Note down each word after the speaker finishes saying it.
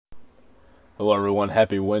Hello, everyone.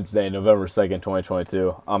 Happy Wednesday, November 2nd,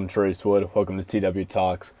 2022. I'm Trace Wood. Welcome to TW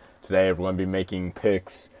Talks. Today, we're going to be making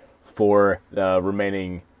picks for the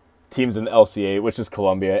remaining teams in the LCA, which is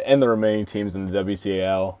Columbia, and the remaining teams in the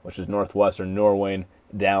WCAL, which is Northwestern, Norwayne,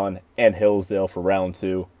 Dallin, and Hillsdale for round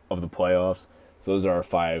 2 of the playoffs. So those are our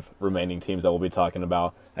 5 remaining teams that we'll be talking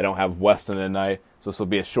about. I don't have Weston tonight, so this will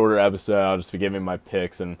be a shorter episode. I'll just be giving my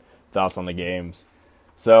picks and thoughts on the games.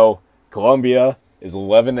 So, Columbia is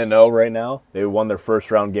 11-0 right now. They won their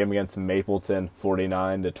first round game against Mapleton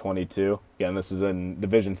 49-22. Again, this is in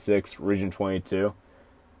Division 6, Region 22.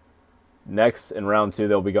 Next, in round 2,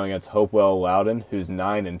 they'll be going against Hopewell Loudon, who's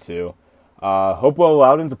 9-2. Hopewell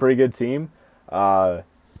Loudon's a pretty good team. Their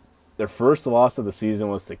first loss of the season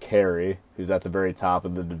was to Cary, who's at the very top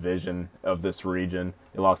of the division of this region.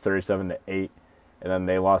 They lost 37-8. And then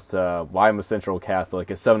they lost to Lima Central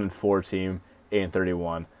Catholic, a 7-4 team,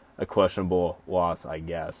 8-31. A questionable loss, I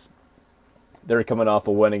guess. They're coming off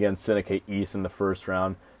a win against Seneca East in the first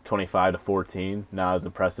round, 25-14. Not as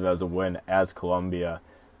impressive as a win as Columbia.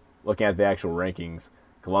 Looking at the actual rankings,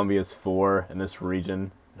 Columbia's 4 in this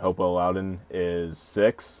region. Hopewell Loudon is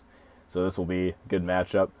 6. So this will be a good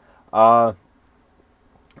matchup.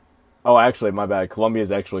 Actually, my bad.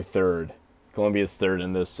 Columbia's actually 3rd. Columbia's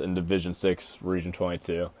 3rd in Division 6, Region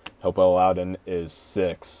 22. Hopewell Loudon is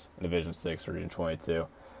 6 in Division 6, Region 22.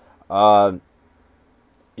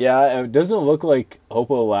 It doesn't look like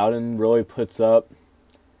Hopewell Loudon really puts up.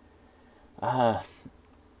 I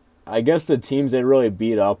guess the teams they really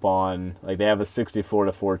beat up on, like they have a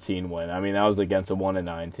 64-14 win. I mean, that was against a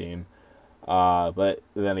 1-9 team. But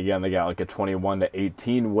then again, they got like a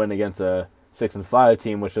 21-18 win against a 6-5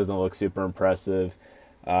 team, which doesn't look super impressive.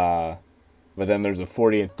 But then there's a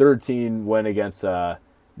 40-13 win against a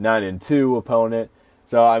 9-2 opponent.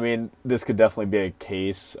 So, I mean, this could definitely be a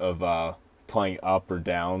case of playing up or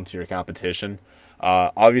down to your competition.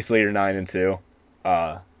 Obviously, you're 9-2.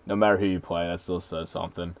 No matter who you play, that still says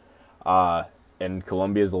something. And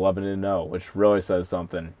Columbia's 11-0, which really says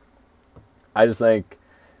something. I just think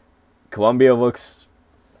Columbia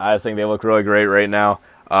I think they look really great right now.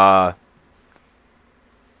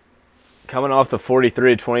 Coming off the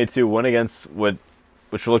 43-22 win against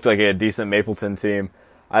which looked like a decent Mapleton team,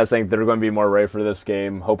 I just think they're going to be more ready for this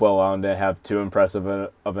game. Hopewell Loudon didn't have too impressive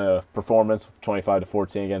of a performance,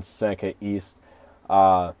 25-14 against Seneca East.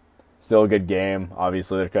 Still a good game.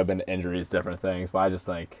 Obviously, there could have been injuries, different things, but I just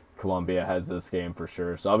think Columbia has this game for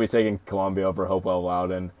sure. So I'll be taking Columbia over Hopewell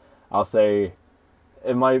Loudon. I'll say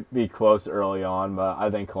it might be close early on, but I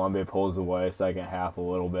think Columbia pulls away second half a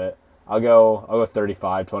little bit. I'll go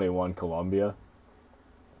 35-21 Columbia.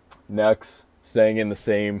 Next, staying in the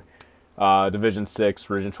same Division 6,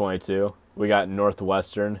 Region 22, we got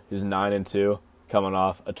Northwestern, who's 9-2, coming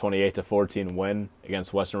off a 28-14 win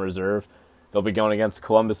against Western Reserve. They'll be going against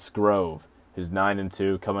Columbus Grove, who's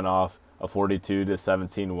 9-2, coming off a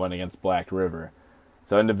 42-17 win against Black River.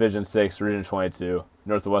 So in Division 6, Region 22,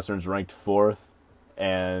 Northwestern's ranked 4th,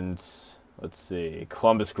 and let's see,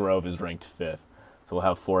 Columbus Grove is ranked 5th. So we'll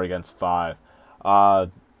have 4 against 5. I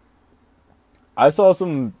saw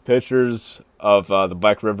some pictures of the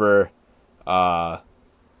Black River, or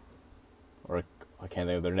I can't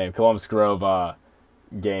think of their name, Columbus Grove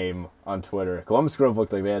game on Twitter. Columbus Grove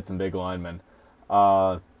looked like they had some big linemen.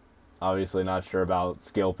 Obviously not sure about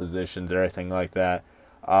skill positions or anything like that.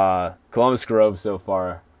 Columbus Grove so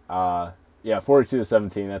far,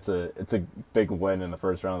 42-17. It's a big win in the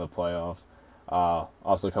first round of the playoffs.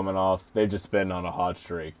 Also coming off, they've just been on a hot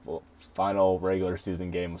streak. Final regular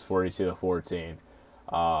season game was 42-14.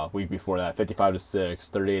 Week before that,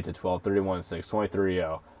 55-6, 38-12,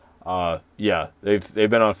 31-6, 23-0. They've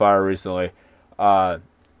been on fire recently.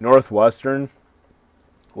 Northwestern,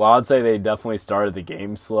 well, I'd say they definitely started the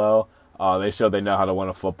game slow. They showed they know how to win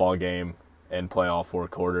a football game and play all 4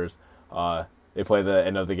 quarters. They played the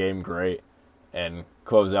end of the game great and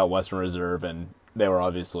closed out Western Reserve, and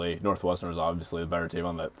Northwestern was obviously the better team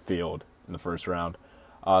on the field in the first round.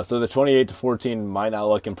 So the 28-14 might not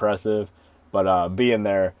look impressive, but being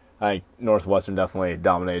there, I think Northwestern definitely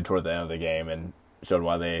dominated toward the end of the game and showed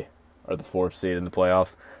why they are the 4th seed in the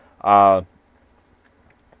playoffs.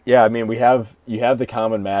 You have the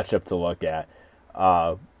common matchup to look at.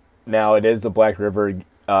 Now it is the Black River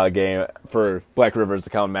game. For Black River, it's the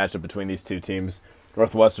common matchup between these two teams.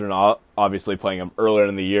 Northwestern obviously playing them earlier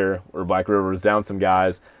in the year, where Black River was down some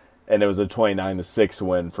guys, and it was a 29-6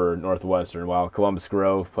 win for Northwestern, while Columbus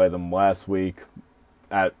Grove played them last week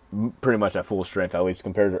at pretty much at full strength, at least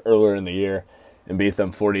compared to earlier in the year, and beat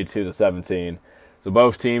them 42-17. So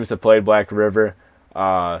both teams have played Black River.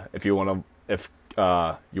 If you want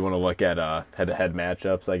to look at head-to-head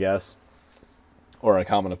matchups, I guess. or a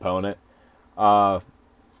common opponent. Uh,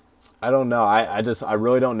 I don't know. I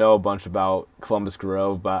really don't know a bunch about Columbus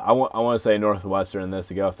Grove, but I want to say Northwestern in this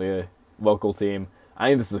to go with the local team. I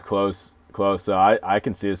think this is close, so I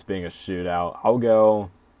can see this being a shootout. I'll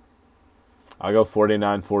go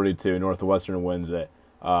 49-42. Northwestern wins it.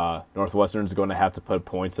 Northwestern's going to have to put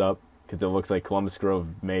points up because it looks like Columbus Grove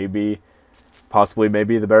possibly the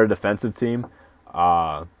better defensive team.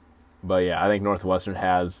 But yeah, I think Northwestern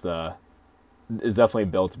is definitely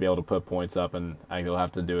built to be able to put points up, and I think they'll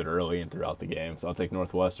have to do it early and throughout the game. So I'll take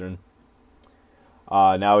Northwestern.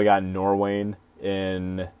 Now we got Norwayne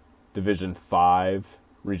in Division 5,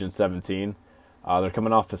 Region 17. They're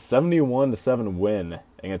coming off a 71-7 win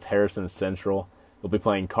against Harrison Central. They'll be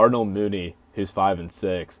playing Cardinal Mooney, who's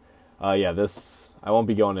 5-6. I won't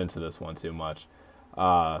be going into this one too much.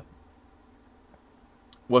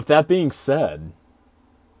 With that being said,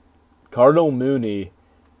 Cardinal Mooney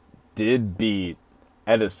did beat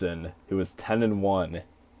Edison, who was 10-1,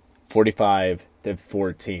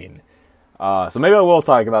 45-14. So maybe I will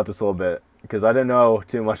talk about this a little bit because I didn't know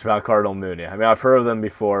too much about Cardinal Mooney. I mean, I've heard of them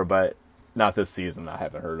before, but not this season. I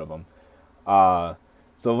haven't heard of them.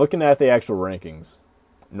 So looking at the actual rankings,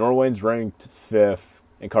 Norwayne's ranked 5th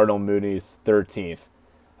and Cardinal Mooney's 13th.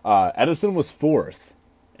 Edison was 4th,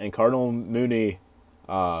 and Cardinal Mooney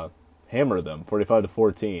hammered them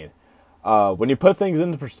 45-14. When you put things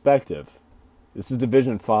into perspective, this is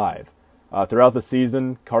Division 5. Throughout the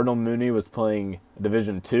season, Cardinal Mooney was playing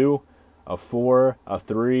Division 2, a 4, a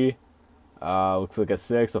 3, looks like a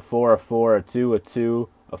 6, a 4, a 4, a 2, a 2,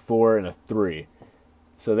 a 4, and a 3.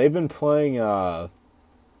 So they've been playing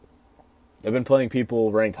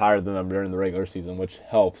people ranked higher than them during the regular season, which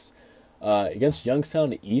helps. Against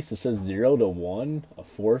Youngstown East, it says 0-1, a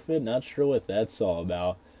forfeit. Not sure what that's all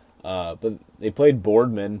about. But they played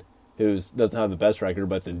Boardman, who doesn't have the best record,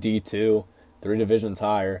 but it's a D2, 3 divisions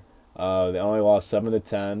higher. They only lost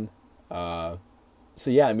 7-10. So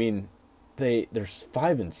yeah, I mean, they're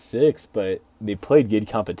 5-6, but they played good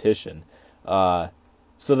competition.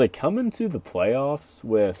 So they come into the playoffs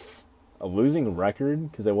with a losing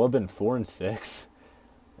record because they would have been 4-6.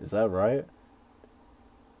 Is that right?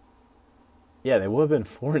 Yeah, they would have been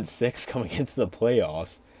 4-6 coming into the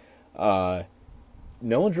playoffs. No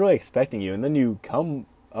one's really expecting you, and then you come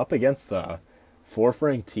up against the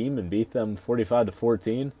 4th-ranked team and beat them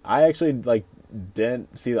 45-14. I actually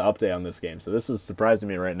didn't see the update on this game, so this is surprising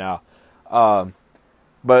me right now.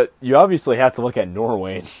 But you obviously have to look at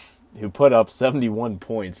Norway, who put up 71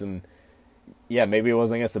 points, and yeah, maybe it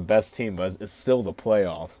wasn't against the best team, but it's still the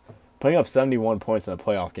playoffs. Putting up 71 points in a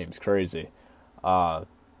playoff game is crazy.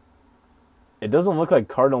 It doesn't look like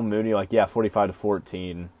Cardinal Mooney,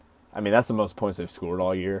 45-14. I mean, that's the most points they've scored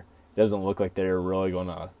all year. It doesn't look like they're really going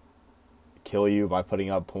to kill you by putting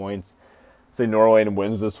up points. Say Norwayne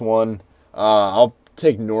wins this one. I'll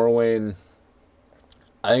take Norwayne.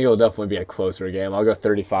 I think it'll definitely be a closer game. I'll go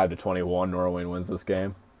 35-21. Norwayne wins this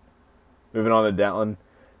game. Moving on to Downton.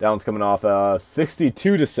 Downton's coming off a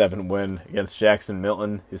 62-7 win against Jackson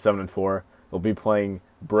Milton, who's 7-4. They'll be playing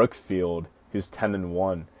Brookfield, who's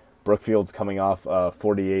 10-1. Brookfield's coming off a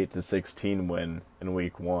 48-16 win in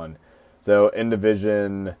week 1. So in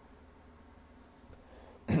Division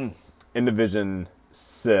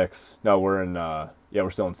 6. No, we're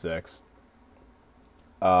still in 6.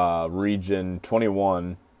 Region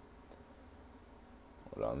 21.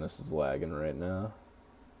 Hold on, this is lagging right now.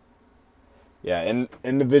 Yeah,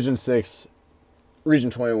 in Division 6,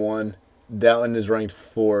 Region 21, Downton is ranked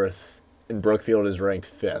 4th, and Brookfield is ranked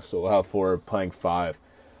 5th, so we'll have 4 playing 5.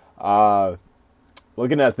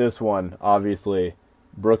 Looking at this one, obviously,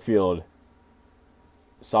 Brookfield,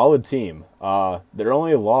 solid team. Their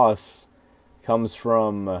only loss comes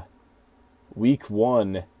from week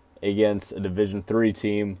 1 against a Division 3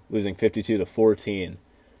 team, losing 52-14.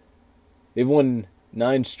 They've won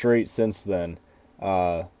 9 straight since then.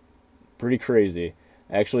 Pretty crazy.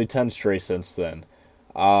 Actually, 10 straight since then.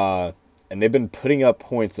 And they've been putting up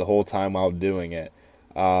points the whole time while doing it.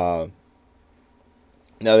 Now,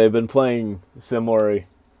 they've been playing similarly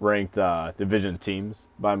ranked division teams,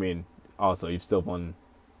 but I mean, also, you've still won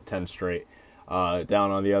 10 straight.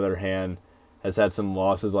 Down, on the other hand, has had some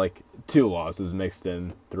losses, 2 losses mixed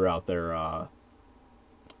in throughout their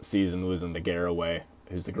season, losing to Garraway,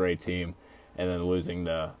 who's a great team, and then losing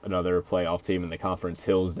to another playoff team in the conference,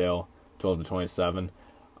 Hillsdale, 12-27.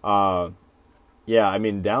 Yeah, I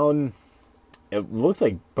mean, down, it looks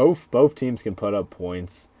like both teams can put up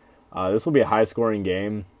points. This will be a high-scoring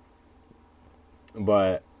game,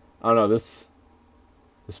 but I don't know, this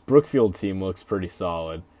Brookfield team looks pretty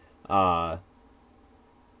solid. It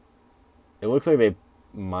looks like they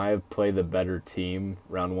might have played the better team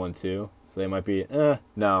round 1 too. So they might be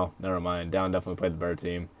no, never mind. Down definitely played the better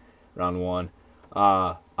team round 1.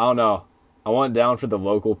 I don't know. I want Down for the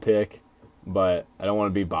local pick, but I don't want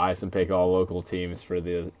to be biased and pick all local teams for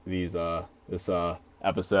this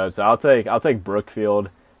episode. So I'll take Brookfield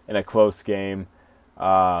in a close game.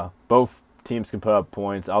 Both teams can put up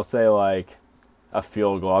points. I'll say like a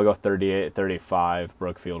field goal. I'll go 38-35.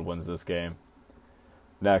 Brookfield wins this game.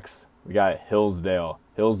 Next, we got Hillsdale.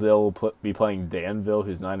 Hillsdale will be playing Danville,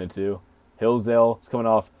 who's 9-2. Hillsdale is coming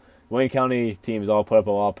off. Wayne County teams all put up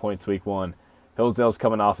a lot of points week 1. Hillsdale's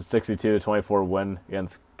coming off a 62-24 win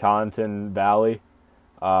against Conton Valley.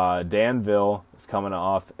 Danville is coming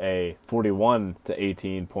off a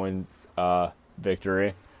 41-18 point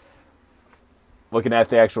victory. Looking at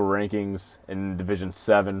the actual rankings in Division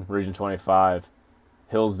 7, Region 25,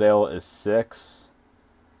 Hillsdale is 6,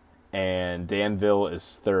 and Danville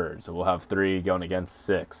is 3rd. So we'll have 3 going against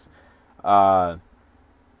 6. Yeah,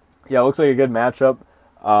 it looks like a good matchup.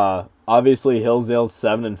 Obviously, Hillsdale's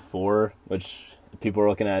 7-4, which people are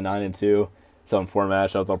looking at 9-2. 7-4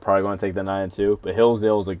 matchup. They'll probably going to take the 9-2. But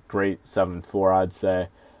Hillsdale is a great 7-4, I'd say.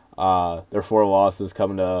 Their 4 losses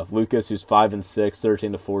coming to Lucas, who's 5-6,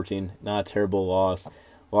 13-14. Not a terrible loss.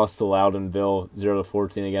 Lost to Loudonville,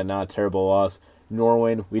 0-14. Again, not a terrible loss.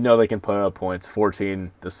 Norwayne, we know they can put up points,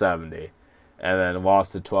 14-70. And then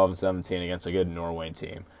lost to 12-17 against a good Norwayne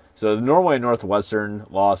team. So the Norwayne Northwestern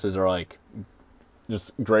losses are like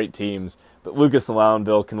just great teams. But Lucas and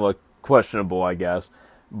Loudonville can look questionable, I guess.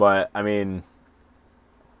 But, I mean,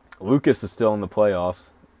 Lucas is still in the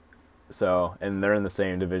playoffs. So, and they're in the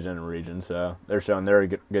same division and region, so they're showing they're a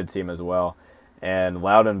good team as well. And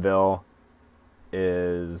Loudonville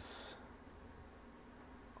is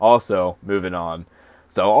also moving on.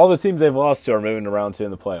 So all the teams they've lost to are moving around to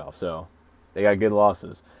in the playoffs. So they got good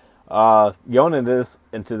losses. Going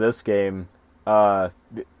into this game,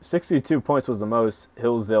 62 points was the most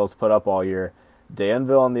Hillsdale's put up all year.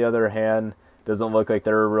 Danville, on the other hand, doesn't look like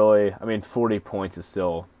they're really. I mean, 40 points is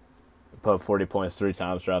still. Put up 40 points 3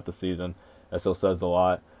 times throughout the season. That still says a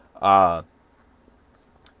lot. I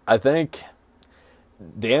think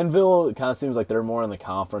Danville kind of seems like they're more in the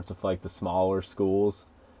conference of like the smaller schools.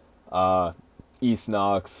 East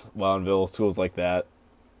Knox, Loudonville, schools like that.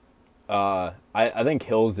 I think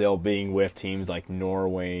Hillsdale being with teams like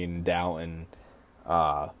Norwayne, Downton,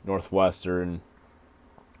 Northwestern,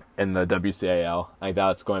 and the WCAL, I think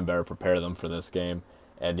that's going to better prepare them for this game.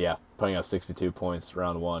 And yeah, putting up 62 points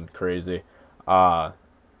round 1, crazy. I'll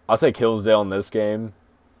take Hillsdale in this game,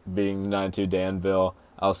 being 9-2 Danville.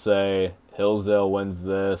 I'll say Hillsdale wins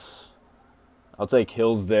this. I'll take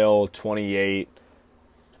Hillsdale 28-14.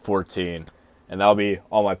 And that'll be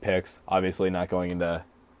all my picks. Obviously not going into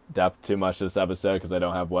depth too much this episode because I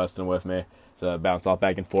don't have Weston with me. So I bounce off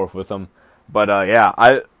back and forth with them. But yeah,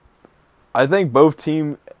 I think both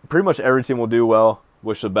team, pretty much every team will do well.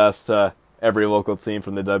 Wish the best to every local team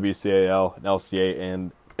from the WCAL and LCA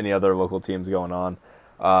and any other local teams going on.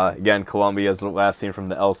 Again, Columbia is the last team from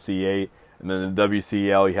the LC8. And then the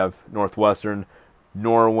WCAL, you have Northwestern,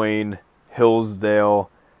 Norwayne, Hillsdale,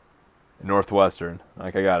 Northwestern.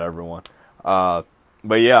 Like, I got everyone.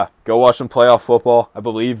 But yeah, go watch some playoff football. I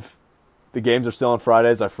believe the games are still on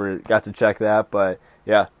Fridays. I forgot to check that. But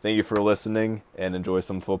yeah, thank you for listening and enjoy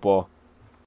some football.